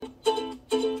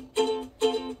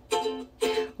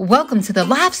Welcome to the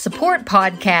Laugh Support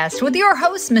Podcast with your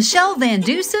hosts, Michelle Van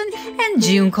Dusen and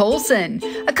June Colson.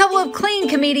 A couple of clean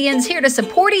comedians here to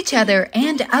support each other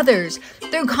and others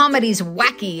through comedy's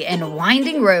wacky and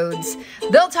winding roads.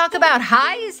 They'll talk about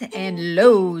highs and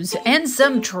lows and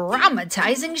some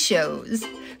traumatizing shows.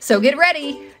 So get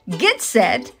ready, get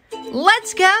set,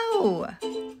 let's go!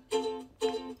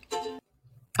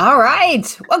 All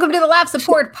right. Welcome to the Laugh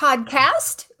Support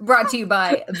Podcast, brought to you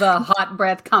by the Hot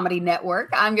Breath Comedy Network.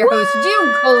 I'm your host,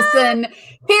 June Colson,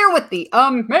 here with the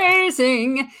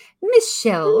amazing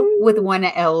Michelle with one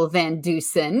L Van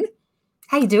Dusen.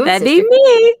 How you doing, That'd sister? be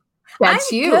me.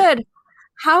 That's I'm you. Good.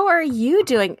 How are you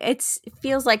doing? It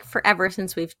feels like forever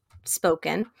since we've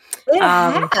spoken. It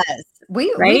has.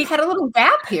 We've right? had a little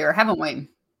gap here, haven't we?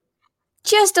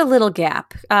 Just a little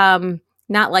gap.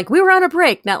 Not like we were on a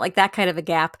break, not like that kind of a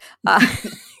gap.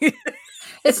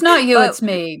 It's not you, it's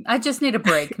me. I just need a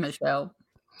break, Michelle.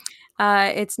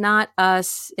 It's not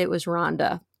us. It was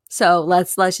Rhonda. So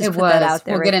let's just put that out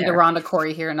there. We'll get into Rhonda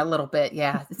Corey here in a little bit.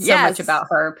 Yeah, it's so much about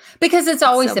her because it's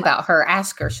always about her.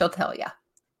 Ask her; she'll tell you.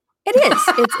 It is.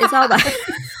 It's all about.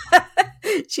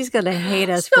 She's gonna hate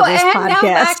us for this podcast. Now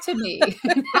back to me.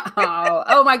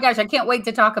 Oh my gosh, I can't wait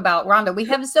to talk about Rhonda. We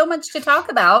have so much to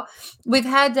talk about. We've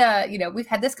had we've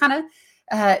had this kind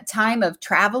of time of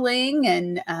traveling,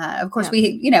 and of course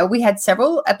we had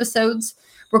several episodes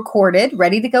recorded,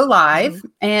 ready to go live,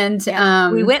 and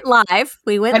we went live.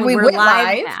 We're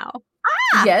live now.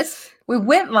 Yes, we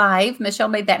went live. Michelle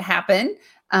made that happen.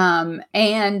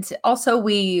 And also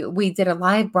we did a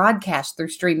live broadcast through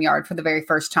StreamYard for the very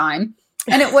first time,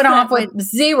 and it went off with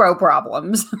zero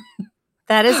problems.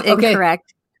 That is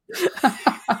incorrect.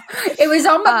 It was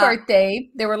on my birthday.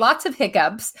 There were lots of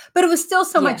hiccups, but it was still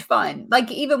so much fun. Like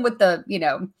even with the,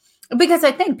 because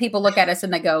I think people look at us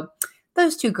and they go,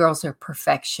 those two girls are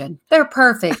perfection. They're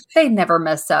perfect. They never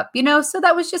mess up, So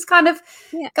that was just kind of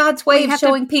God's way of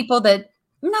showing people that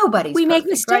nobody's we perfect, make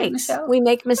mistakes. Right, we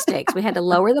make mistakes. We had to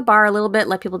lower the bar a little bit,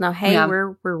 let people know, hey,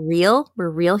 we're real.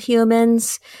 We're real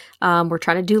humans. We're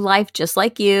trying to do life just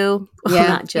like you. Well,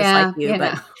 not just like you,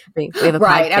 but we have a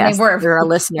podcast. I mean, we're our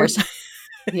listeners.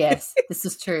 Yes, this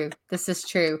is true.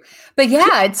 But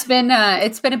yeah, it's been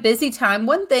a busy time.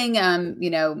 One thing, on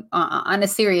a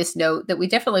serious note that we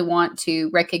definitely want to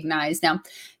recognize now,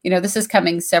 this is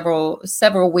coming several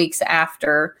weeks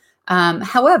after.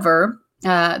 However,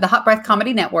 the Hot Breath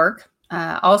Comedy Network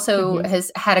also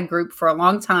has had a group for a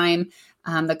long time.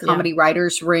 The Comedy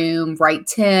Writers Room, Write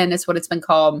 10 is what it's been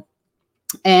called.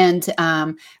 And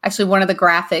actually, one of the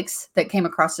graphics that came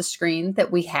across the screen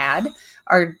that we had,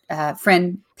 our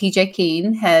friend PJ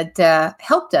Keene had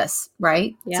helped us,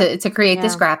 right, to create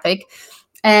this graphic.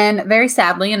 And very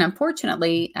sadly and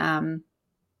unfortunately,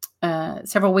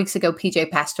 several weeks ago,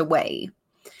 PJ passed away.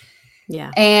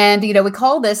 Yeah. And, we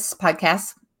call this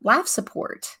podcast Laugh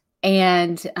Support.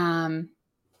 And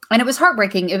it was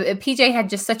heartbreaking. PJ had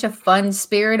just such a fun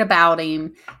spirit about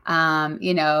him.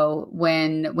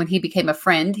 When he became a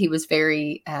friend, he was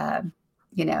very,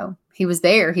 he was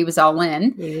there. He was all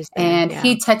in.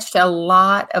 He touched a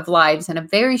lot of lives in a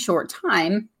very short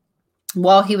time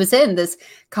while he was in this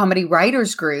comedy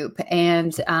writers group.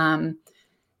 And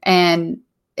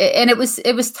it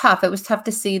was tough. It was tough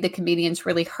to see the comedians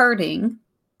really hurting.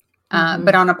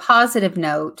 But on a positive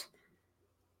note,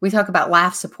 we talk about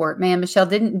laugh support. Man, Michelle,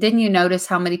 didn't you notice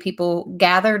how many people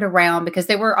gathered around, because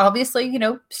they were obviously,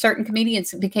 certain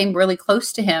comedians became really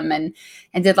close to him and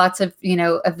did lots of,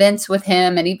 events with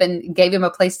him and even gave him a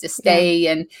place to stay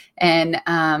and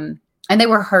they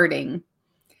were hurting.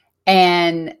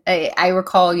 And I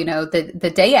recall,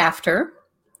 the day after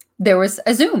there was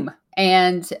a Zoom.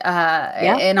 And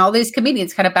all these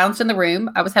comedians kind of bounced in the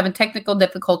room. I was having technical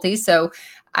difficulties, so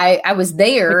I was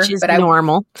there, which is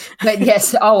normal. But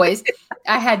yes, always.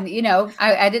 I had,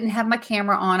 I didn't have my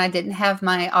camera on. I didn't have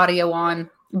my audio on,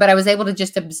 but I was able to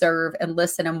just observe and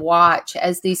listen and watch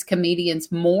as these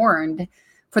comedians mourned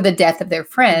for the death of their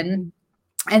friend.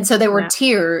 And so there were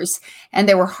tears and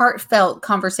there were heartfelt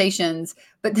conversations,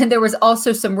 but then there was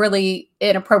also some really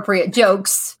inappropriate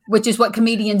jokes, which is what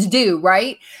comedians do,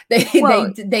 right? They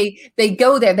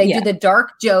go there, they do the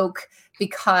dark joke,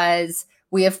 because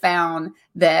we have found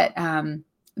that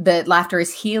that laughter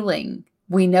is healing.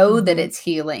 We know that it's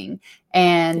healing.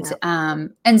 And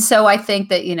so I think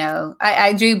that,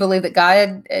 I do believe that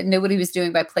God knew what he was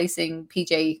doing by placing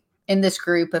PJ in this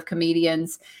group of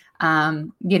comedians.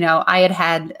 I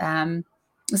had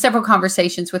several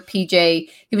conversations with PJ.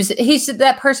 He's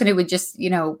that person who would just,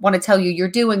 want to tell you you're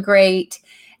doing great.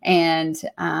 And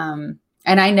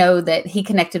I know that he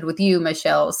connected with you,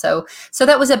 Michelle. So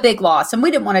that was a big loss. And we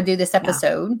didn't want to do this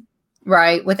episode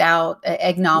right? Without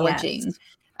acknowledging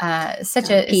such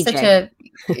a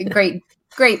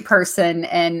great person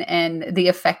and the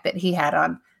effect that he had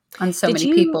on so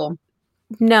many people.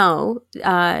 No,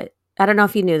 I don't know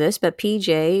if you knew this, but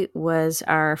PJ was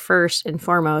our first and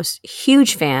foremost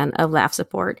huge fan of Laugh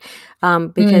Support,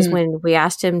 because when we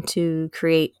asked him to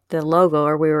create the logo,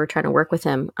 or we were trying to work with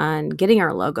him on getting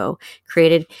our logo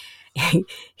created,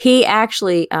 he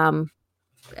actually,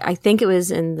 I think it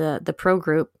was in the pro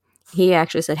group, he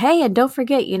actually said, "Hey, and don't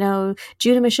forget, June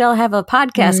and Michelle have a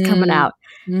podcast coming out."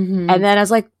 Mm-hmm. And then I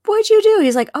was like, "What'd you do?"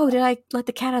 He's like, "Oh, did I let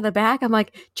the cat out of the bag?" I'm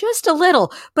like, "Just a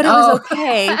little," but it was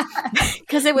okay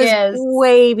because it was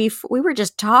way before. We were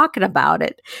just talking about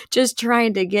it, just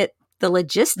trying to get the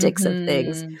logistics of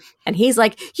things. And he's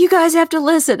like, "You guys have to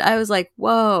listen." I was like,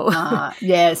 "Whoa."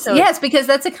 Yes. Yes. Because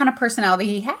that's the kind of personality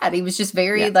he had. He was just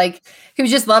very he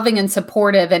was just loving and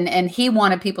supportive, and he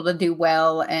wanted people to do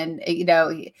well. And,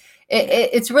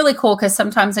 it's really cool because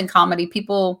sometimes in comedy,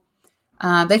 people,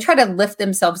 they try to lift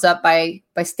themselves up by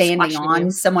standing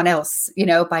on someone else,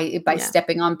 by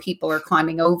stepping on people or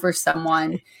climbing over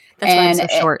someone. That's why I'm so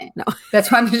short. No.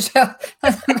 That's why I'm short.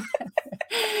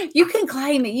 You can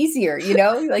climb easier,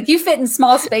 like you fit in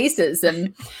small spaces.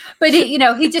 But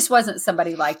he just wasn't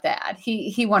somebody like that.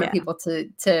 He wanted people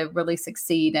to really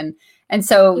succeed. And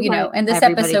so, in this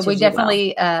episode, we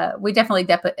definitely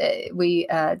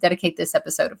dedicate this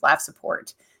episode of Laugh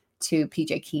Support to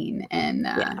PJ Keene and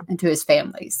to his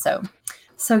family. So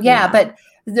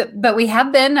but we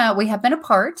have been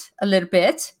apart a little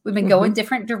bit. We've been going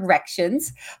different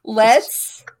directions.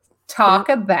 Let's talk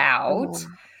about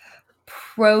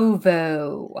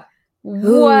Provo.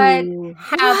 What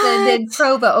happened in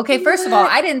Provo? Okay, first of all,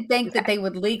 I didn't think that they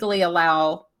would legally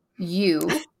allow you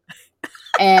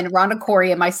and Rhonda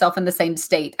Corey and myself in the same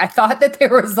state. I thought that there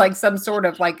was like some sort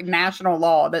of like national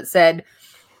law that said,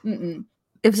 it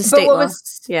was a state law.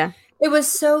 It was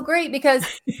so great because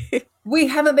we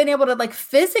haven't been able to like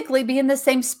physically be in the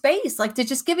same space, like to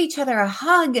just give each other a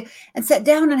hug and sit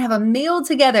down and have a meal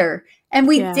together. And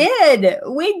we did it.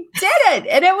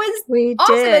 And it was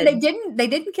awesome. And they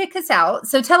didn't kick us out.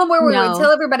 So tell them where we were.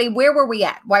 Tell everybody, where were we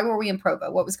at? Why were we in Provo?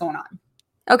 What was going on?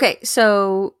 Okay.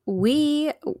 So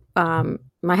we,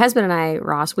 my husband and I,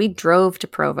 Ross, we drove to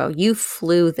Provo. You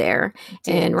flew there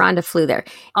and Rhonda flew there.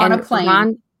 On a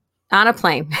plane. On a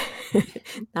plane,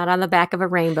 not on the back of a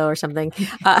rainbow or something.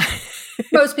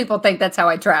 Most people think that's how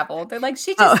I travel. They're like,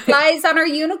 she just flies on her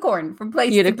unicorn from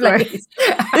place to place.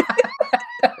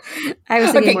 I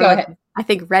was thinking, go ahead. I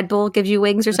think Red Bull gives you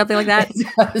wings or something like that.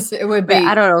 It would be. But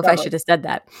I don't know if I should have said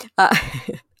that.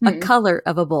 A color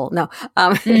of a bull. No,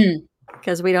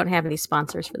 because we don't have any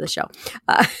sponsors for the show.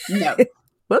 No.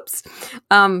 Whoops.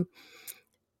 So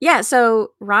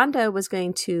Rhonda was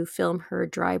going to film her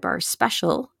Dry Bar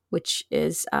special, which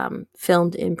is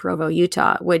filmed in Provo,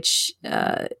 Utah, which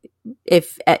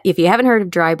if you haven't heard of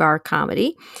Dry Bar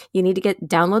Comedy, you need to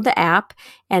download the app,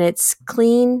 and it's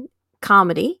clean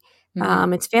comedy.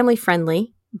 It's family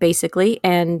friendly, basically.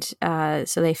 And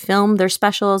so they film their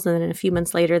specials, and then a few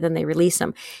months later, then they release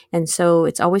them. And so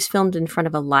it's always filmed in front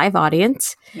of a live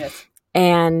audience. Yes.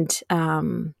 And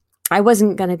I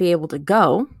wasn't going to be able to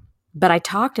go, but I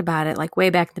talked about it like way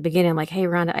back at the beginning. I'm like, "Hey,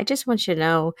 Rhonda, I just want you to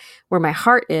know where my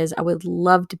heart is. I would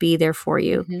love to be there for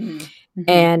you."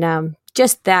 And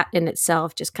just that in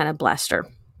itself just kind of blessed her.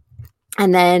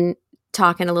 And then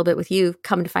talking a little bit with you,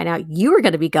 coming to find out you were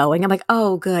going to be going, I'm like,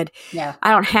 "Oh, good. Yeah.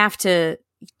 I don't have to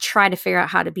try to figure out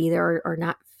how to be there or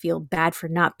not feel bad for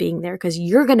not being there because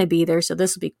you're going to be there. So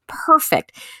this will be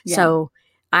perfect." Yeah. So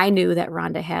I knew that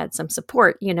Rhonda had some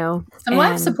support, some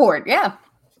life support. Yeah.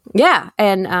 Yeah.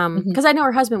 And because I know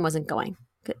her husband wasn't going.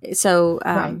 So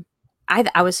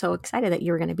I was so excited that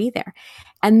you were going to be there.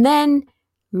 And then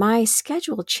my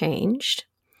schedule changed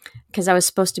because I was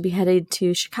supposed to be headed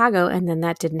to Chicago, and then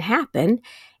that didn't happen.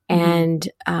 And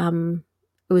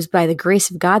it was by the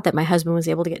grace of God that my husband was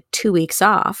able to get 2 weeks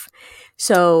off.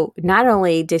 So not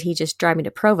only did he just drive me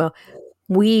to Provo,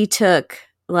 we took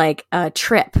like a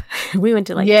trip. We went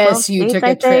to like 12 states, took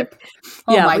a trip.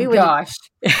 Oh my gosh.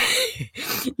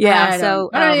 Yeah. I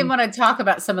don't even want to talk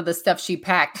about some of the stuff she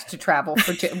packed to travel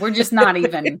for. We're just not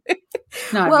even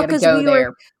going to go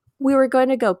there. We were going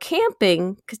to go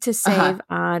camping to save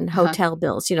on hotel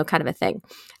bills, kind of a thing.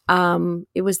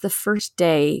 It was the first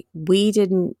day we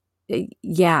didn't.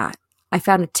 I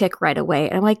found a tick right away,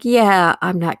 and I'm like,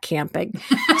 I'm not camping.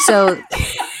 So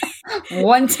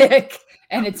one tick.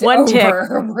 And it's one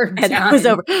over. Tick, and it was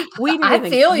over. We didn't even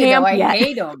feel camp I yet.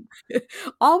 hate them.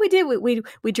 All we did,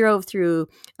 we drove through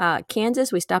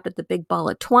Kansas. We stopped at the Big Ball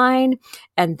of Twine,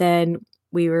 and then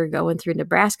we were going through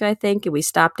Nebraska, I think, and we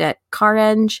stopped at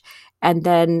Carenge and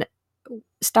then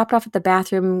stopped off at the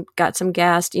bathroom, got some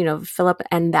gas, fill up.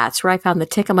 And that's where I found the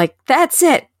tick. I'm like, that's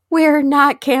it. We're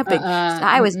not camping. So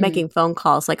I was making phone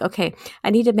calls like, okay, I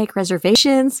need to make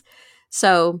reservations.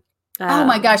 So, oh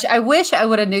my gosh. I wish I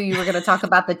would have knew you were going to talk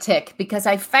about the tick, because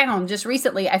I found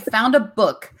a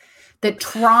book that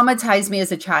traumatized me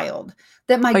as a child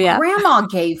that my grandma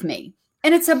gave me.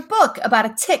 And it's a book about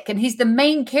a tick, and he's the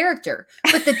main character.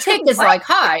 But the tick is like,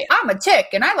 hi, I'm a tick,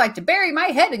 and I like to bury my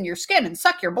head in your skin and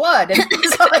suck your blood. And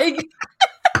it's like,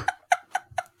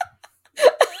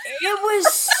 it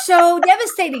was so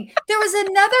devastating. There was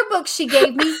another book she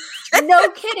gave me, no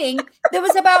kidding, that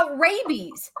was about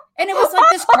rabies. And it was like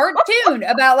this cartoon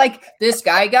about like, this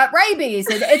guy got rabies,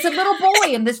 and it's a little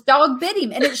boy, and this dog bit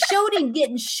him, and it showed him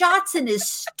getting shots in his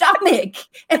stomach.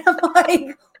 And I'm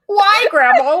like, why,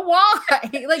 Grandma? Why?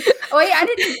 Like,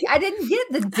 I didn't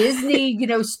get the Disney,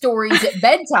 stories at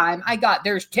bedtime. I got,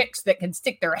 there's ticks that can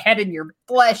stick their head in your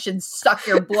flesh and suck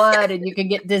your blood, and you can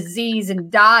get disease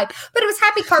and die. But it was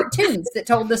happy cartoons that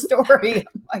told the story.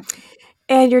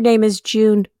 And your name is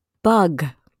June Bug.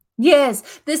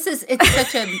 Yes, it's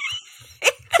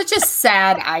such a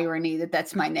sad irony that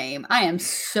that's my name. I am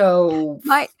so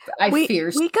I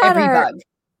fear every bug.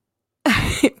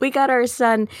 We got our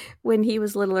son when he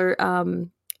was littler,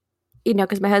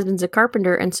 because my husband's a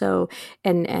carpenter, and so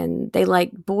and they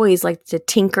boys like to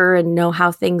tinker and know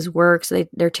how things work. So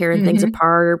they're tearing things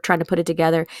apart or trying to put it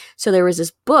together. So there was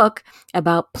this book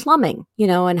about plumbing,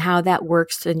 and how that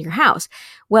works in your house.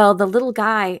 Well, the little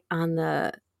guy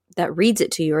that reads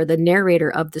it to you, or the narrator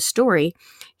of the story,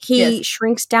 he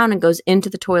shrinks down and goes into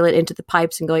the toilet, into the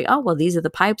pipes, and going, oh, well, these are the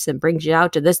pipes, and brings you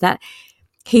out to this, that.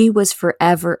 He was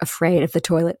forever afraid of the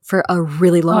toilet for a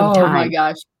really long time. Oh my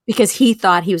gosh. Because he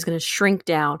thought he was going to shrink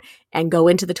down and go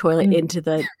into the toilet, into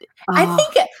the... I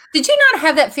think, did you not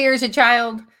have that fear as a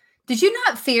child? Did you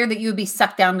not fear that you would be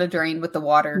sucked down the drain with the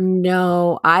water?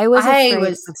 No, I was afraid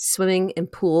of swimming in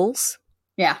pools.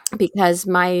 Yeah. Because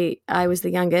I was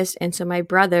the youngest, and so my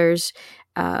brothers,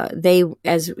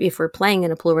 if we're playing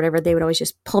in a pool or whatever, they would always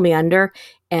just pull me under,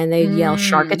 and they'd yell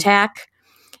shark attack.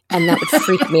 And that would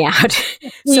freak me out.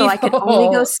 So I could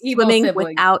only go swimming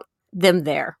without them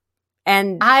there.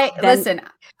 And I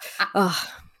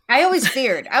always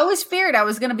feared. I was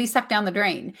going to be sucked down the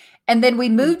drain. And then we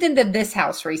moved into this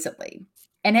house recently,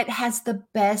 and it has the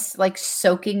best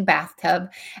soaking bathtub.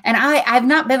 And I've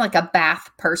not been a bath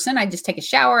person. I just take a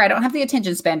shower. I don't have the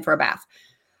attention span for a bath.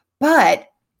 But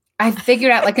I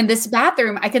figured out in this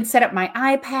bathroom, I can set up my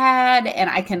iPad, and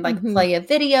I can play a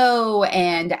video,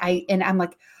 and I'm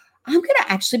like, I'm going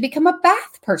to actually become a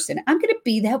bath person. I'm going to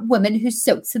be that woman who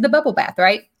soaks in the bubble bath,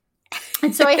 right?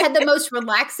 And so I had the most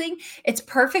relaxing, it's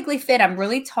perfectly fit. I'm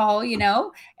really tall,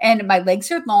 and my legs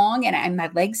are long, and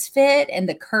my legs fit, and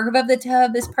the curve of the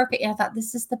tub is perfect. And I thought,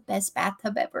 this is the best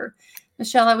bathtub ever.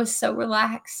 Michelle, I was so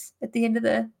relaxed at the end of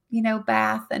the,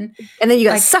 bath. And then you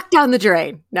got sucked down the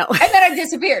drain. No. And then I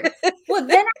disappeared. Well,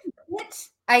 then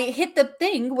I hit the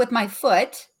thing with my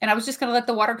foot, and I was just going to let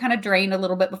the water kind of drain a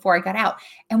little bit before I got out.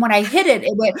 And when I hit it,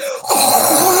 it went,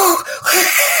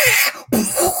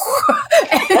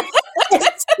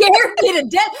 it scared me to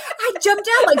death. I jumped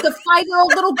out like the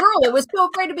 5-year-old little girl. I was so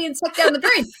afraid of being sucked down the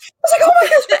drain. I was like, oh my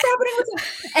gosh, what's happening?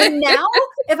 And now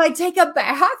if I take a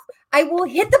bath, I will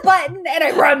hit the button and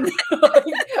I run.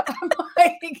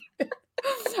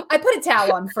 I put a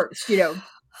towel on first,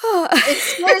 It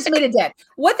scares me to death.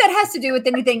 What that has to do with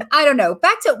anything, I don't know.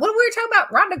 Back to what we were talking about,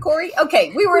 Rhonda Corey.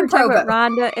 Okay, we were in Provo.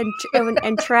 Rhonda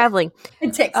and traveling.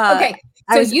 And ticks. Okay,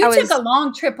 so you took a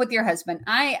long trip with your husband.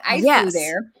 I flew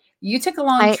there. You took a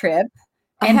long trip.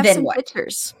 And I have then some what?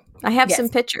 pictures. I have some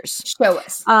pictures. Show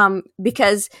us.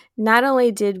 Because not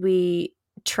only did we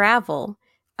travel,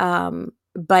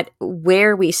 but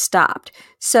where we stopped.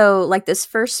 So this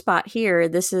first spot here,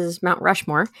 this is Mount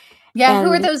Rushmore. Yeah,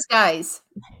 who are those guys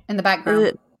in the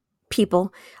background?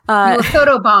 People. You were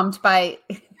photobombed by...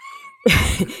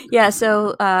 Yeah,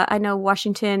 so I know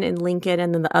Washington and Lincoln,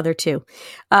 and then the other two.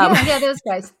 Yeah, those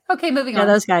guys. Okay, moving on. Yeah,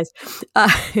 those guys.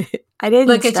 I didn't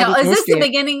look at y'all. Is this the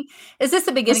beginning? Is this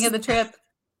the beginning of the trip?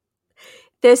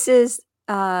 This is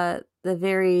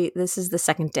this is the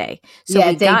second day. So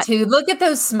yeah, day 2. Look at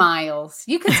those smiles.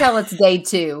 You can tell it's day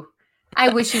 2. I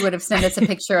wish you would have sent us a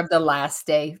picture of the last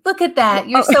day. Look at that.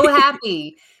 You're so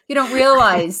happy. You don't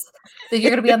realize that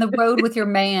you're going to be on the road with your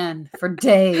man for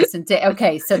days and days.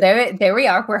 Okay, so there we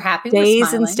are. We're happy.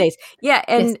 Days and stays. Yeah,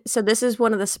 and so this is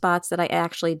one of the spots that I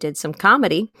actually did some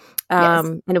comedy.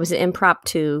 And it was an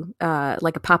impromptu,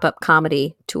 like a pop-up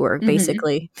comedy tour,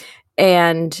 basically.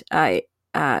 And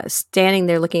standing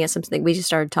there looking at something. We just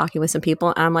started talking with some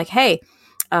people, and I'm like, hey,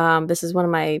 this is one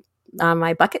of my on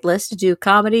my bucket list to do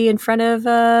comedy in front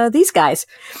of these guys.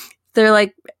 They're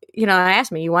like, I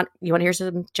asked me, you want to hear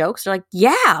some jokes? They're like,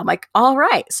 yeah. I'm like, all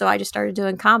right. So I just started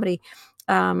doing comedy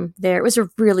there. It was a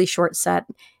really short set.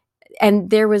 And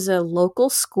there was a local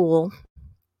school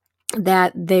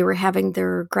that they were having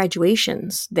their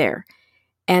graduations there.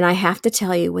 And I have to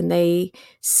tell you, when they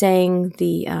sang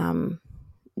the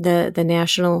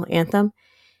national anthem,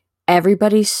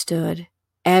 everybody stood.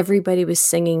 Everybody was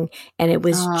singing, and it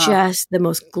was just the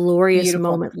most glorious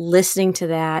beautiful moment, listening to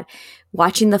that,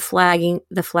 watching the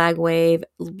flag wave,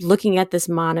 looking at this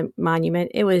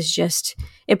monument. It was just,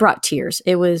 it brought tears.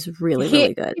 It was really,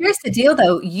 really good. Here's the deal,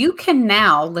 though. You can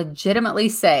now legitimately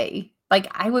say, like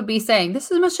I would be saying,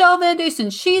 this is Michelle Van Dusen.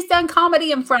 She's done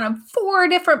comedy in front of 4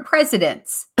 different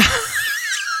presidents.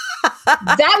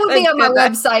 That would be on my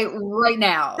website right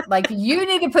now. Like, you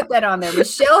need to put that on there.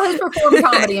 Michelle has performed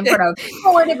comedy in front of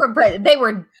 4 different presidents. They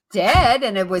were dead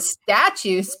and it was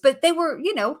statues, but they were,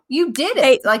 you did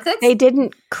it. They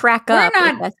didn't crack up.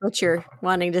 If that's what you're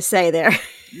wanting to say there.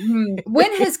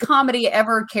 When has comedy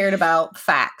ever cared about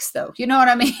facts, though? You know what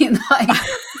I mean? Like,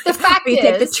 the fact we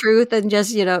take the truth and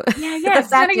just, yeah, the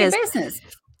fact is business.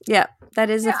 Yeah, that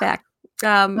is a fact.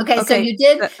 Okay, so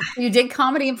you did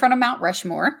comedy in front of Mount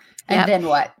Rushmore, and then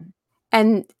what?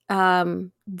 And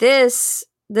this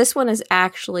one is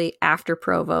actually after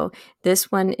Provo.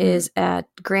 This one is at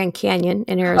Grand Canyon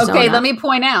in Arizona. Okay, let me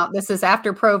point out, this is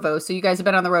after Provo. So you guys have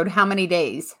been on the road how many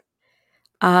days?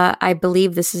 I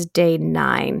believe this is day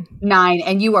 9. 9,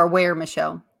 and you are where,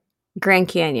 Michelle? Grand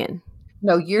Canyon.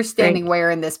 No, you're standing where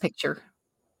in this picture?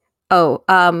 Oh,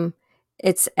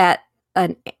 it's at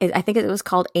I think it was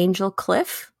called Angel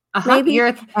Cliff. Maybe.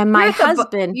 And my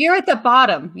husband. You're at the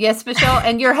bottom. Yes, Michelle.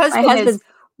 And your husband is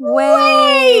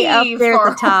way up there at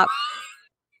the top.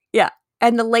 Yeah.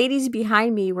 And the ladies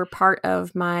behind me were part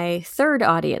of my third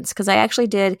audience, because I actually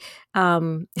did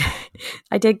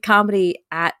I did comedy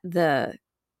at the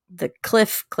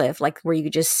cliff, like where you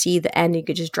could just see the end, you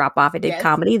could just drop off. I did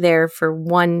comedy there for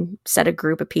one set of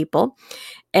group of people.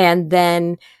 And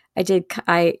then as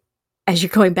you're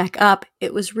going back up,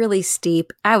 it was really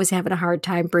steep. I was having a hard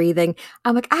time breathing.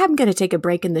 I'm like, I'm going to take a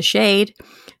break in the shade.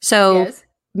 So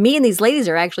me and these ladies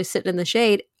are actually sitting in the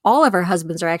shade. All of our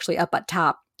husbands are actually up at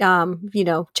top,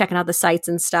 checking out the sights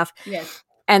and stuff. Yes.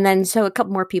 And then so a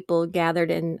couple more people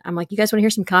gathered, and I'm like, you guys want to hear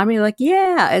some comedy? They're like,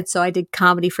 yeah. And so I did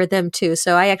comedy for them too.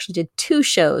 So I actually did 2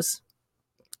 shows.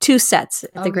 2 sets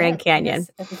at the Grand Canyon. Yes,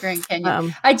 at the Grand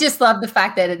Canyon. I just love the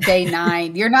fact that at day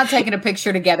 9, you're not taking a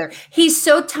picture together. He's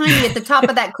so tiny at the top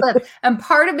of that cliff. And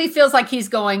part of me feels like he's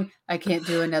going, I can't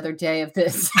do another day of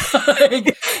this.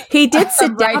 He did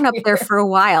sit down up there for a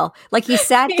while. Like, he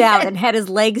sat down and had his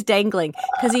legs dangling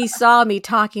because he saw me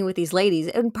talking with these ladies.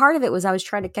 And part of it was I was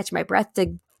trying to catch my breath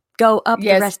to go up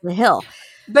the rest of the hill.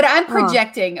 But I'm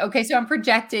projecting. Okay, so I'm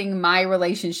projecting my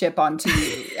relationship onto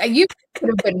you. You could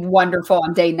have been wonderful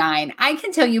on day 9. I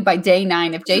can tell you by day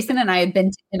 9, if Jason and I had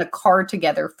been in a car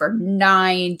together for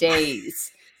 9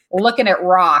 days, looking at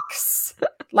rocks,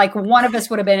 like one of us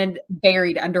would have been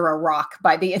buried under a rock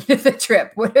by the end of the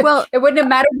trip. Well, it wouldn't have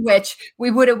mattered which.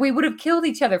 We would have killed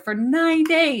each other for 9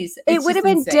 days. It would have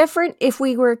been different if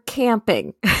we were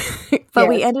camping, but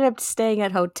we ended up staying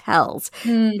at hotels.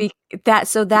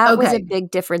 That was a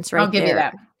big difference right there. I'll give you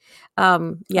that.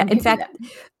 In fact,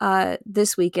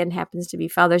 this weekend happens to be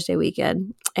Father's Day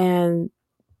weekend, and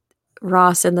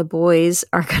Ross and the boys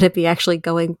are going to be actually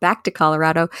going back to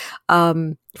Colorado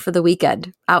for the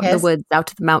weekend, out in the woods, out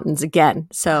to the mountains again.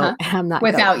 So I'm not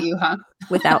without going. you, huh?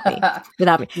 Without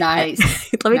me.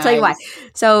 Nice. Let me tell you why.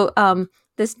 So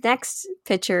this next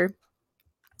picture,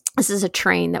 this is a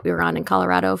train that we were on in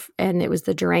Colorado, and it was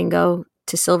the Durango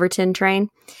to Silverton train.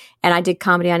 And I did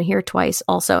comedy on here twice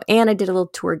also. And I did a little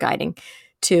tour guiding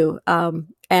too.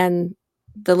 And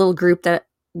the little group that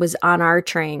was on our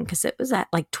train, because it was at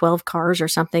like 12 cars or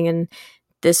something. And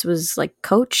this was like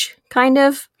coach kind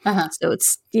of. So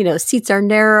it's, seats are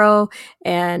narrow,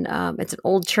 and it's an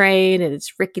old train, and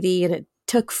it's rickety, and it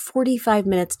took 45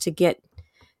 minutes to get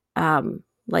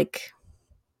like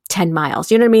 10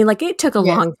 miles. You know what I mean? Like, it took a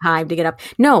long time to get up.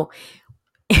 No,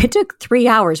 it took 3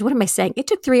 hours. What am I saying? It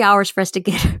took 3 hours for us to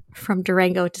get from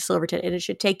Durango to Silverton, and it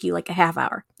should take you like a half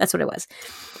hour. That's what it was.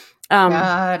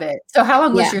 Got it. So how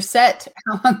long was your set?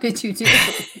 How long did you do?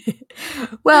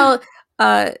 Well,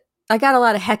 I got a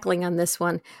lot of heckling on this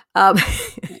one.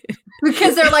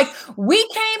 Because they're like, we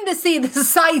came to see the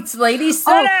sights, ladies.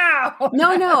 Sit down.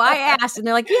 No, I asked, and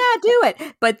they're like, yeah, do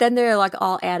it. But then they're like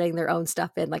all adding their own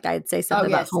stuff in. Like I'd say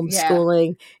something about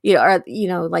homeschooling, or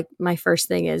like my first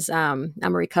thing is I'm a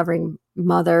recovering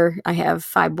mother. I have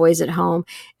 5 boys at home,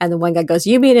 and the one guy goes,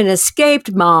 "You mean an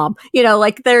escaped mom?"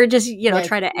 Like they're just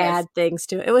trying to add things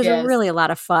to it. It was really a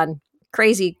lot of fun.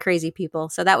 Crazy people.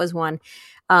 So that was one.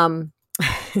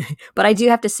 But I do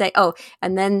have to say,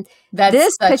 and then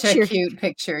that's such a cute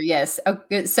picture. Yes.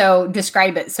 Okay, so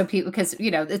describe it. So people, because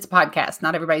it's a podcast,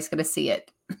 not everybody's going to see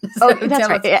it. So that's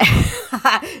right.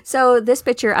 Yeah. So this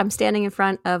picture, I'm standing in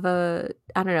front of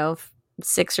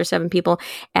 6 or 7 people,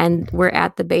 and we're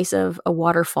at the base of a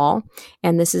waterfall.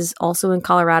 And this is also in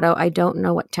Colorado. I don't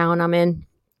know what town I'm in.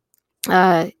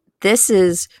 This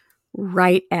is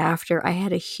right after I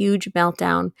had a huge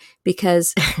meltdown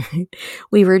because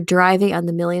we were driving on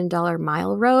the $1 Million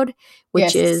Mile Road,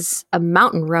 which is a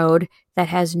mountain road that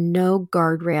has no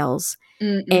guardrails.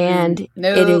 Mm-mm. And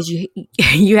it is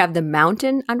you have the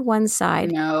mountain on one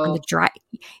side. On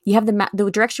you have the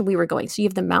direction we were going. So you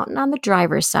have the mountain on the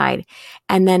driver's side,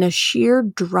 and then a sheer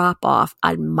drop off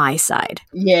on my side.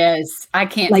 Yes, I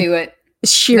can't do it.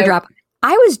 Sheer drop.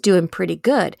 I was doing pretty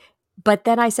good. But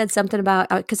then I said something about,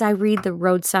 because I read the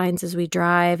road signs as we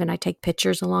drive, and I take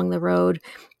pictures along the road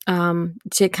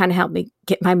to kind of help me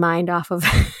get my mind off of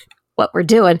what we're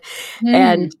doing.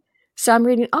 And so I'm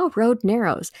reading, road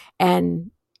narrows. And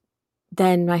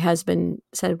then my husband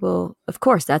said, well, of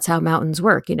course, that's how mountains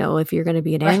work. If you're going to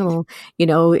be an animal,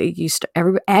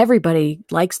 everybody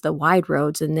likes the wide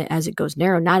roads. And as it goes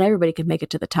narrow, not everybody can make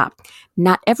it to the top.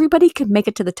 Not everybody can make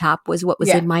it to the top was what was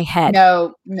in my head.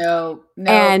 No.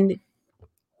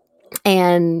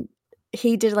 And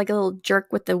he did like a little jerk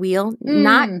with the wheel,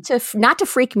 not to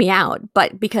freak me out,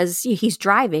 but because he's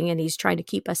driving and he's trying to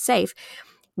keep us safe.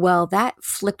 Well, that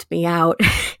flipped me out.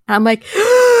 I'm like,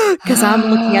 because I'm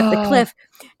looking at the cliff,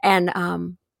 and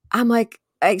I'm like,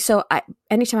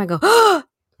 anytime I go,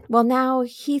 well, now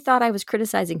he thought I was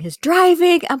criticizing his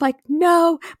driving. I'm like,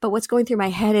 no. But what's going through my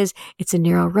head is it's a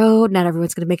narrow road. Not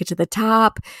everyone's going to make it to the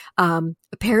top.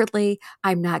 Apparently,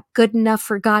 I'm not good enough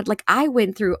for God. Like I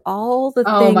went through all the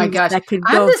things my gosh. that could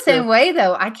go I'm the through. same way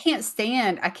though. I can't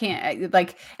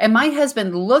and my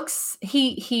husband looks,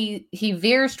 he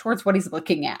veers towards what he's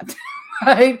looking at.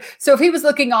 Right? So if he was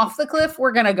looking off the cliff,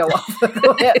 we're going to go off the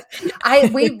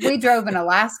cliff. We drove in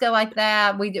Alaska like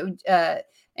that. We do,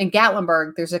 in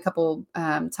Gatlinburg, there's a couple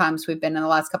times we've been in the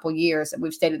last couple of years, and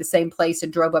we've stayed at the same place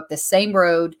and drove up the same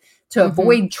road to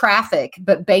avoid traffic.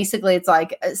 But basically, it's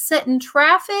like sit in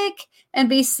traffic and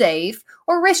be safe,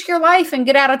 or risk your life and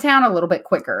get out of town a little bit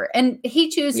quicker. And he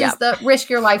chooses the risk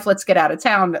your life. Let's get out of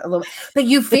town a little. But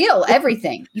you feel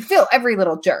everything. You feel every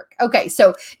little jerk. Okay,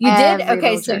 so you did.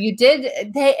 Okay, so you did.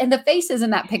 And the faces in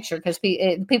that picture, because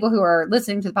people who are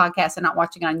listening to the podcast and not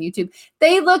watching on YouTube,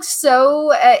 they look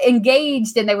so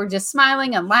engaged, and they were just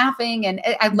smiling and laughing. And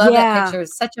I love that picture. It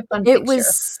was such a fun picture. It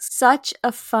was such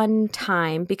a fun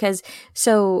time because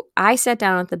I sat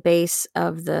down at the base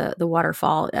of the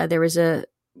waterfall. There was a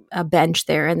bench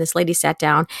there, and this lady sat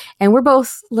down, and we're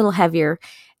both a little heavier.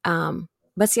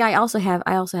 But see, I also have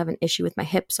an issue with my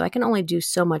hip, so I can only do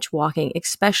so much walking,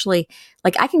 especially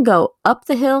like I can go up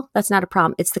the hill. That's not a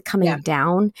problem. It's the coming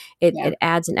down. It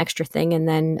adds an extra thing. And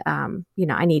then,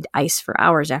 I need ice for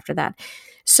hours after that.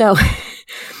 So,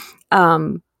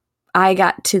 I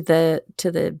got to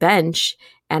the bench,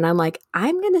 and I'm like,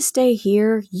 I'm going to stay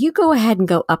here. You go ahead and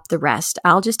go up the rest.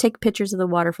 I'll just take pictures of the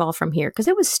waterfall from here. Cause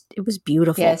it was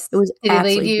beautiful. Yes. It was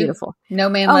absolutely beautiful. No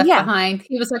man left behind.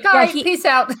 He was like, all right, peace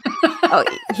out.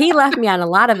 He left me on a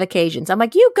lot of occasions. I'm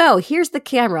like, you go, here's the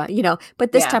camera,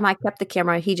 but this time I kept the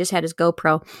camera. He just had his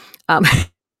GoPro.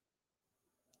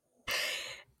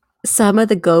 Some of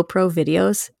the GoPro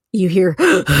videos you hear,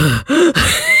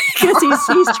 because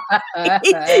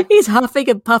he's huffing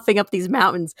and puffing up these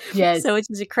mountains. Yes. So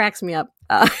it cracks me up.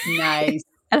 Nice.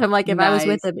 And I'm like, if I was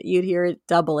with him, you'd hear it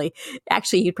doubly.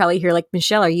 Actually, you'd probably hear like,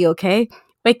 Michelle, are you okay?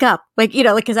 Wake up. Like,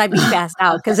 because I'd be passed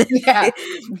out because it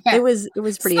was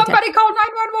pretty intense. Somebody call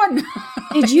 911.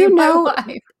 Did you know?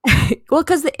 Well,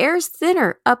 because the air's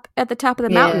thinner up at the top of the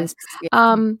mountains.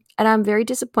 And I'm very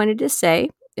disappointed to say,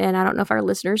 and I don't know if our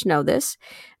listeners know this,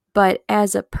 but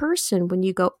as a person, when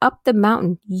you go up the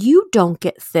mountain, you don't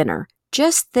get thinner,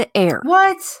 just the air.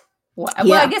 What? Well,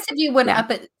 I guess if you went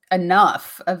up it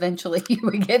enough, eventually you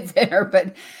would get thinner.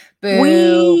 But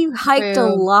we hiked a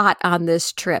lot on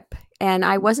this trip. and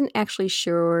I wasn't actually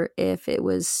sure if it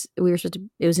was it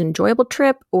was an enjoyable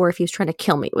trip or if he was trying to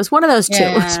kill me. It was one of those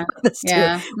two.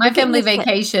 Yeah. My family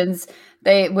vacations,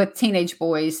 with teenage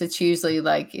boys, it's usually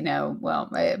like, well,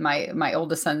 my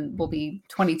oldest son will be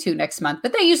 22 next month,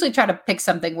 but they usually try to pick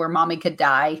something where mommy could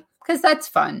die because that's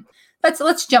fun.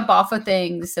 Let's jump off of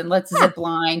things and let's zip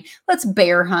line. Let's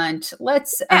bear hunt.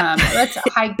 Let's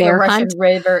hike the Russian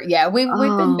River. Yeah, we've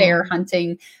been bear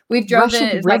hunting. We've driven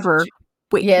Russian River.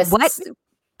 Wait, yes, what?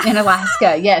 In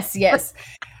Alaska? Yes.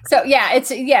 So they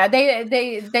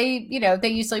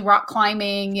usually rock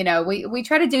climbing. We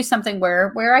try to do something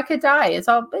where I could die. It's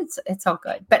all good.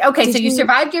 But okay, so you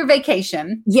survived your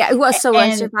vacation. Yeah, well, so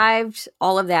I survived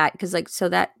all of that because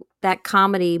that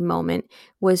comedy moment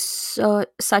was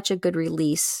such a good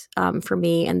release for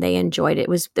me, and they enjoyed it. It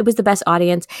was the best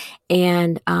audience,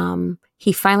 and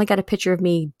he finally got a picture of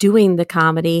me doing the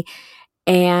comedy,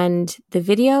 and the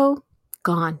video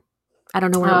gone. I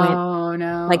don't know where it went. Oh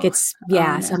no! Like it's So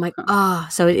I'm like,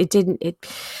 so it didn't.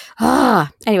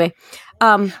 Anyway.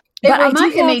 It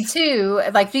reminded me too,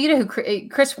 like, do you know who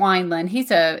Chris Wineland?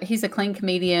 He's a clean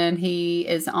comedian. He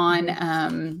is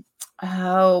on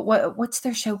what's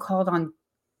their show called on?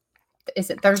 Is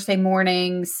it Thursday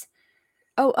mornings?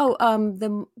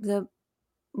 The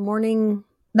morning.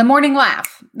 The Morning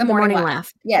Laugh. The Morning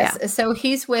Laugh. Yes. Yeah. So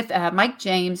he's with Mike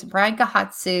James, Brian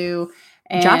Kahatsu,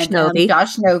 and Josh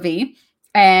Novey.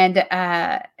 And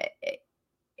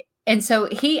so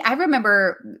I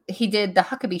remember he did the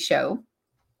Huckabee show.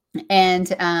 And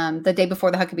the day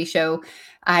before the Huckabee show,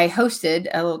 I hosted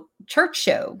a little church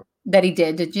show that he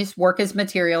did to just work his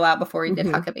material out before he did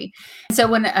Huckabee. So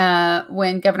when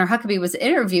Governor Huckabee was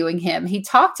interviewing him, he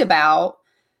talked about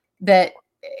that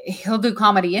he'll do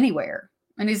comedy anywhere.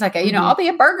 And he's like, I'll be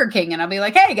at Burger King and I'll be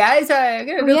like, hey guys, I'm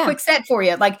going to do a quick set for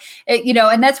you. Like,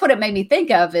 and that's what it made me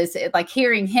think of is like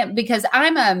hearing him, because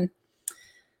I'm an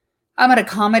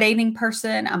accommodating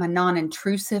person. I'm a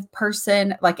non-intrusive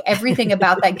person. Like everything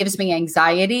about that gives me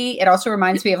anxiety. It also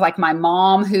reminds me of like my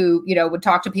mom who, would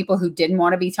talk to people who didn't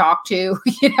want to be talked to,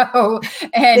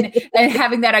 and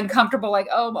having that uncomfortable, like,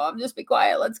 oh, mom, just be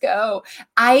quiet. Let's go.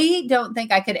 I don't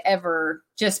think I could ever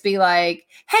just be like,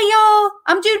 hey, y'all,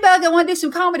 I'm Jude Bug. I want to do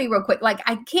some comedy real quick. Like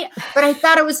I can't, but I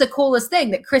thought it was the coolest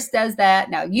thing that Chris does that.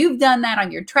 Now you've done that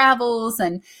on your travels.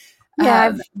 And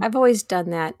I've always done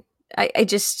that.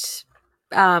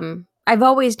 I've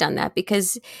always done that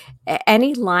because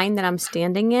any line that I'm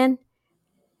standing in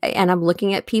and I'm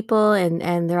looking at people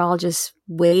and they're all just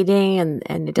waiting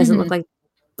and it doesn't look like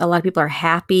a lot of people are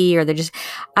happy or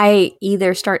I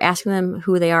either start asking them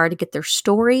who they are to get their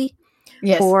story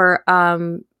or,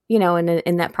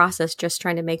 in that process, just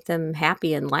trying to make them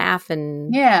happy and laugh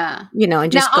and,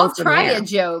 and just I'll try a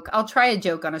joke. I'll try a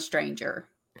joke on a stranger.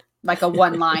 Like a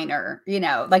one-liner,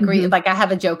 like I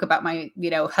have a joke about my,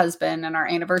 husband and our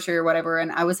anniversary or whatever.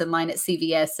 And I was in line at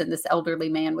CVS and this elderly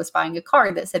man was buying a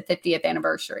card that said 50th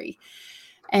anniversary.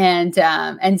 And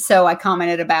so I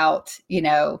commented about,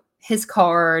 his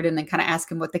card and then kind of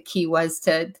asked him what the key was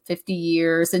to 50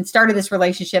 years and started this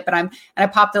relationship. And I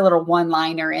popped a little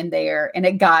one-liner in there and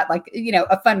it got like,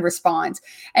 a fun response.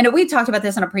 And we talked about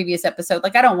this on a previous episode.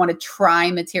 Like, I don't want to try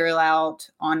material out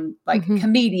on like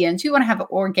comedians. You want to have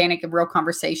organic and real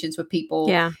conversations with people.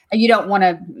 Yeah. And you don't want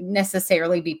to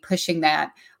necessarily be pushing that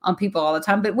on people all the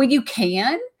time. But when you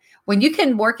can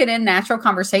work it in natural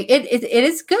conversation, it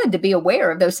is good to be aware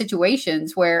of those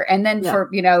situations for,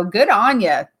 good on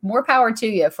you, more power to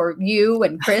you for you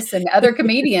and Chris and other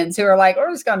comedians who are like,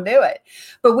 we're just going to do it.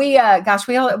 But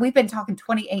we've been talking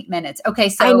 28 minutes. Okay.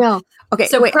 So I know. Okay.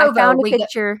 So wait, Provo, I found a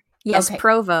picture. Yes. Okay.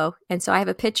 Provo. And so I have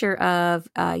a picture of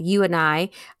you and I,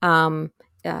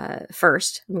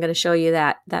 first. I'm going to show you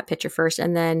that picture first,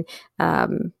 and then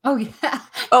oh yeah,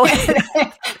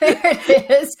 there it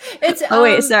is. It's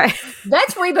wait, sorry,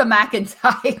 that's Reba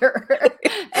McEntire,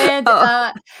 and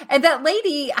that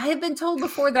lady. I have been told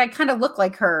before that I kind of look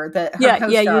like her. Her co-star,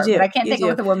 you do. But I can't think of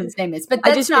what the woman's name is. But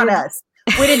that's not us.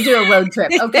 We didn't do a road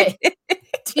trip. Okay.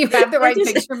 Do you have the right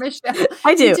picture, Michelle?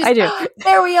 I do.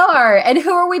 There we are. And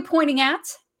who are we pointing at?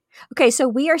 Okay, so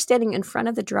we are standing in front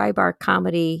of the Dry Bar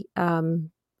Comedy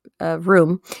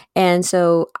room, and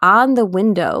so on the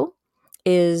window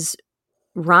is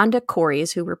Rhonda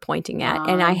Corey's, who we're pointing at,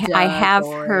 and I have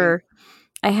her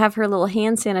little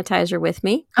hand sanitizer with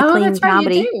me. Clean that's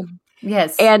Comedy. Right, you do.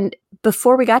 Yes. And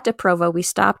before we got to Provo, we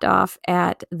stopped off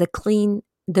at the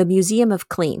Museum of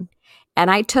Clean, and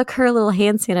I took her little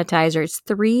hand sanitizer. It's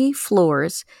 3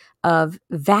 floors of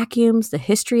vacuums, the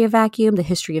history of vacuum, the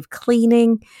history of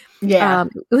cleaning. Yeah.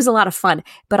 It was a lot of fun,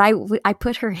 but I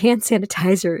put her hand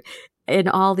sanitizer in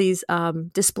all these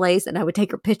displays, and I would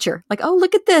take her picture. Like, oh,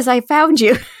 look at this! I found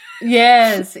you.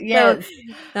 Yes.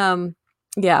 So,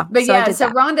 yeah. But so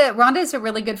Rhonda is a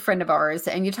really good friend of ours.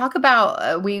 And you talk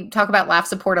about, we talk about laugh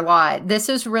support a lot. This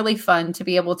is really fun to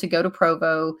be able to go to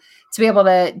Provo, to be able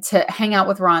to hang out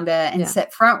with Rhonda and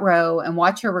sit front row and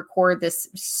watch her record this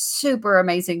super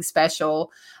amazing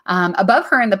special. Above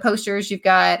her in the posters, you've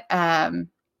got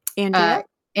Andrea.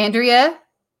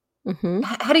 Mm-hmm.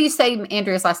 How do you say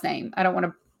Andrea's last name? I don't want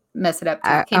to mess it up.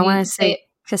 I want to say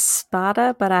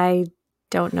Caspada, but I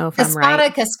don't know if I'm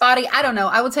right. Caspati. I don't know.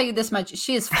 I will tell you this much.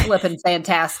 She is flipping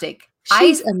fantastic.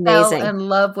 She's amazing. Fell in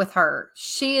love with her.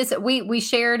 She is. We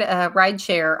shared a ride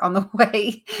share on the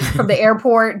way from the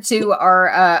airport to our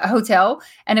hotel,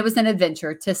 and it was an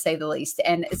adventure to say the least.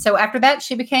 And so after that,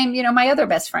 she became, my other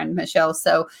best friend, Michelle.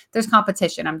 So there's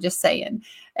competition. I'm just saying.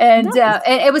 And nice.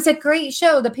 And it was a great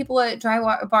show. The people at Dry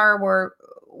Bar were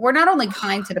not only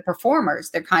kind to the performers,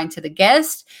 they're kind to the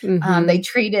guests. Mm-hmm. They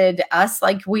treated us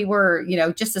like we were,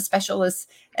 just as special as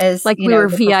like we were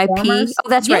VIP. Oh,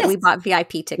 that's right. We bought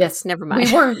VIP tickets. Yes. Never mind.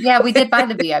 We did buy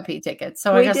the VIP tickets.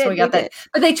 So I guess we got that.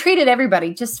 But they treated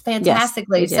everybody just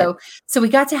fantastically. Yes, so we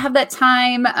got to have that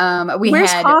time.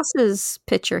 Where's Haas's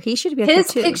picture? He should be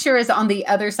his picture is on the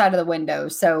other side of the window.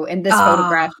 So in this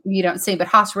photograph, you don't see, but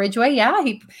Haas Ridgway,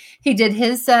 he did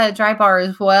his Dry Bar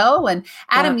as well. And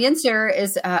Adam Yinzer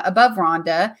is above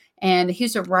Rhonda, and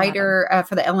he's a writer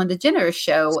for the Ellen DeGeneres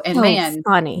show. And so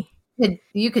funny.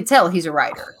 You could tell he's a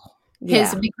writer.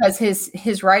 Because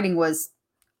his writing was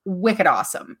wicked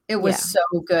awesome. It was so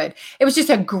good. It was just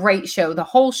a great show. The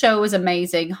whole show was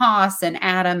amazing. Haas and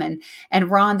Adam and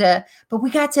Rhonda. But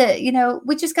we got to,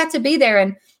 we just got to be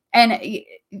there. And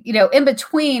in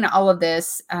between all of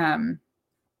this,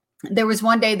 there was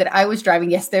one day that I was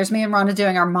driving. Yes, there's me and Rhonda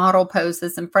doing our model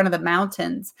poses in front of the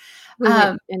mountains. We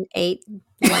went and ate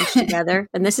lunch together.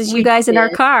 And this is you guys in our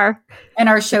car. And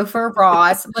our chauffeur,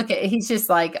 Ross, he's just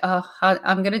like, oh,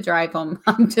 I'm going to drive him.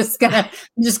 I'm just going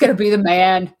to be the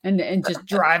man and just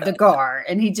drive the car.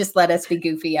 And he just let us be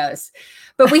goofy us.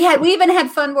 But we even had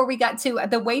fun where we got to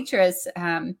the waitress.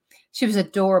 She was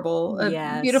adorable,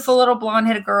 a beautiful little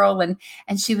blonde-headed girl. And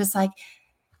she was like,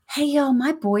 hey, y'all,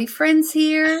 my boyfriend's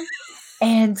here.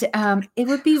 And it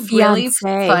would be really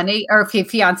funny, or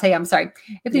fiance, I'm sorry.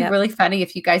 It'd be really funny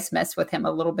if you guys mess with him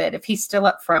a little bit, if he's still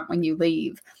up front when you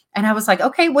leave. And I was like,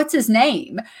 okay, what's his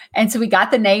name? And so we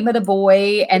got the name of the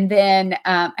boy. And then,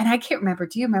 and I can't remember.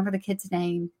 Do you remember the kid's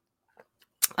name?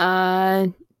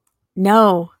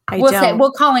 No, I don't.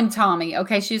 We'll call him Tommy.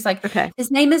 Okay. She was like, okay,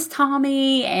 his name is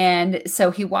Tommy. And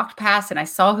so he walked past and I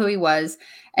saw who he was.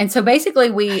 And so basically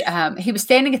he was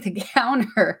standing at the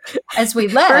counter as we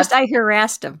left. First I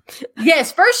harassed him.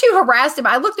 Yes. First you harassed him.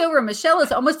 I looked over and Michelle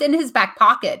is almost in his back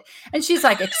pocket. And she's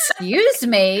like, excuse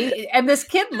me. And this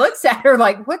kid looks at her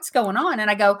like, what's going on? And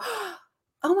I go,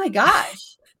 oh my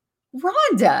gosh,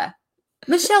 Rhonda,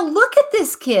 Michelle, look at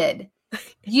this kid.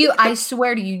 I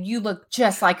swear to you, you look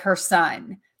just like her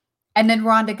son. And then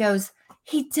Rhonda goes,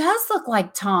 he does look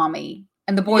like Tommy.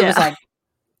 And the boy was like,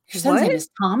 your son's name is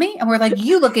Tommy? And we're like,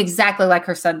 you look exactly like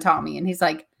her son, Tommy. And he's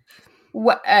like,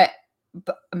 what?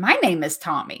 My name is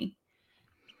Tommy.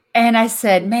 And I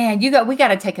said, man, we got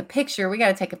to take a picture. We got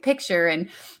to take a picture. And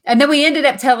then we ended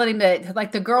up telling him that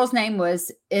like the girl's name was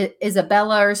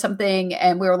Isabella or something.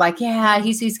 And we were like, yeah,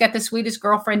 he's got the sweetest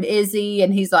girlfriend, Izzy.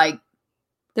 And he's like,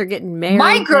 they're getting married.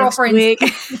 My girlfriend,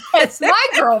 yes, my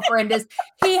girlfriend is.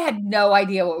 He had no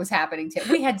idea what was happening to him.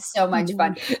 We had so much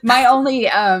fun. My only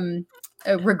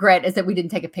regret is that we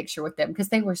didn't take a picture with them because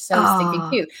they were so stinking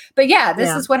cute. But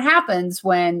this is what happens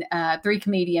when three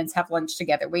comedians have lunch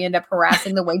together. We end up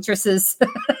harassing the waitress's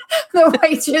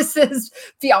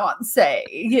fiance,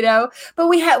 But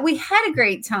we had a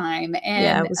great time,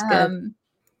 and it was good.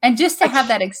 And just to have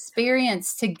that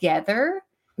experience together,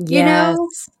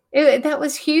 that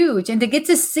was huge. And to get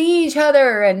to see each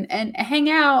other and hang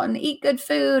out and eat good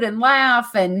food and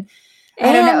laugh and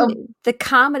I don't know. The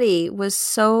comedy was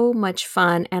so much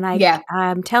fun. And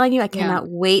I'm telling you, I cannot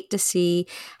wait to see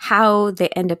how they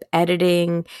end up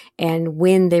editing and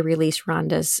when they release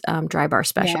Rhonda's Dry Bar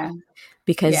special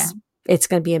because it's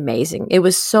going to be amazing. It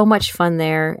was so much fun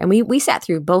there. And we sat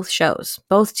through both shows,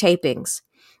 both tapings.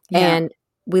 And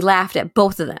we laughed at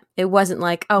both of them. It wasn't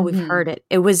like, oh, we've heard it.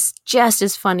 It was just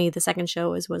as funny the second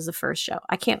show as was the first show.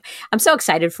 I'm so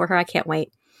excited for her. I can't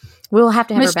wait. We'll have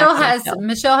to have Michelle her back.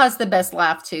 Michelle has the best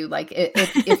laugh too. Like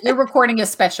if you're recording a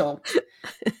special,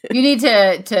 you need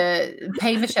to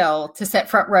pay Michelle to sit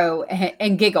front row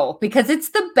and giggle because it's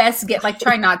the best.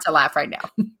 Try not to laugh right now.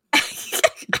 It's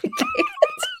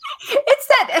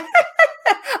that.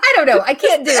 I don't know. I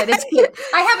can't do it. It's cute.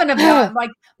 I haven't about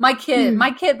like my kid,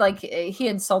 like he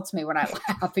insults me when I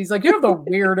laugh. He's like, you have the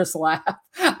weirdest laugh.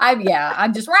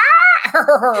 I'm just,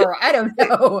 I don't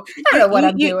know. I don't know what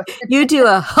I'm doing. You do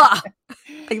a ha.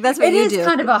 Like that's what you do. It is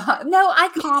kind of a ha. No, I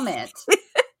comment.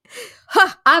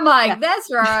 I'm like,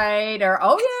 that's right. Or,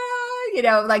 oh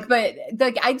yeah, but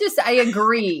like, I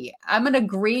agree. I'm an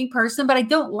agreeing person, but I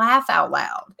don't laugh out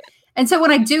loud. And so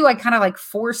when I do, I kind of like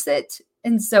force it.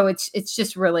 And so it's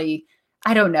just really,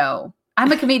 I don't know.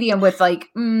 I'm a comedian with like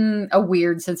a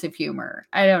weird sense of humor.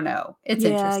 I don't know. It's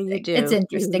interesting. You do. It's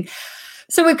interesting.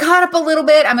 So we caught up a little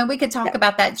bit. I mean, we could talk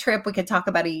about that trip. We could talk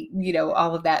about,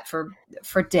 all of that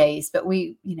for days, but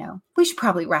we should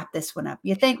probably wrap this one up.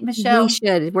 You think, Michelle? We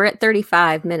should. We're at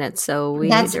 35 minutes. So we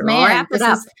need to wrap it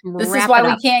up. This is why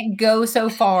we can't go so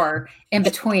far in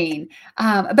between.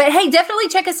 But hey, definitely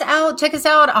check us out. Check us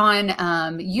out on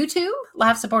YouTube,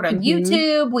 Laugh Support on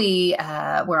YouTube.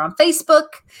 We're on Facebook.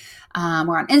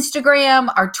 We're on Instagram.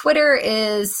 Our Twitter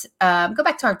is, go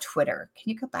back to our Twitter.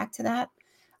 Can you go back to that?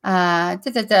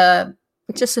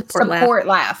 Just support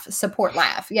laugh.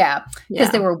 Yeah.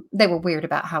 Because they were weird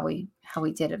about how we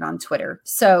did it on Twitter.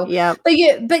 So, yeah, but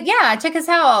yeah, check us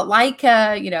out. Like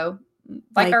our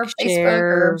Facebook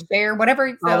or share,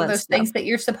 whatever, those things that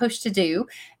you're supposed to do.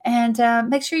 And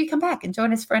make sure you come back and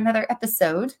join us for another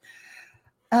episode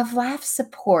of Laugh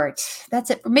Support. That's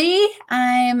it for me.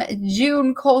 I'm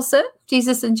June Colson.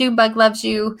 Jesus and Junebug loves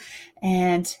you.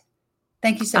 And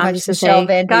thank you so much, Michelle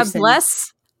Van Dusen. God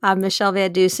bless. I'm Michelle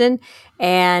Van Dusen.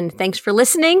 And thanks for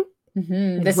listeing.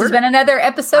 This has been another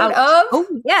episode of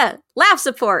Laugh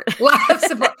Support. Laugh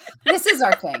Support. This is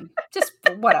our thing. Just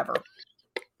whatever.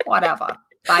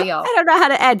 Bye, y'all. I don't know how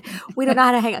to end. We don't know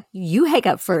how to hang up. You hang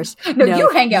up first. No, you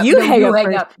hang up. You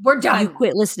hang up. We're done. You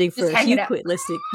quit listening first. You quit listening.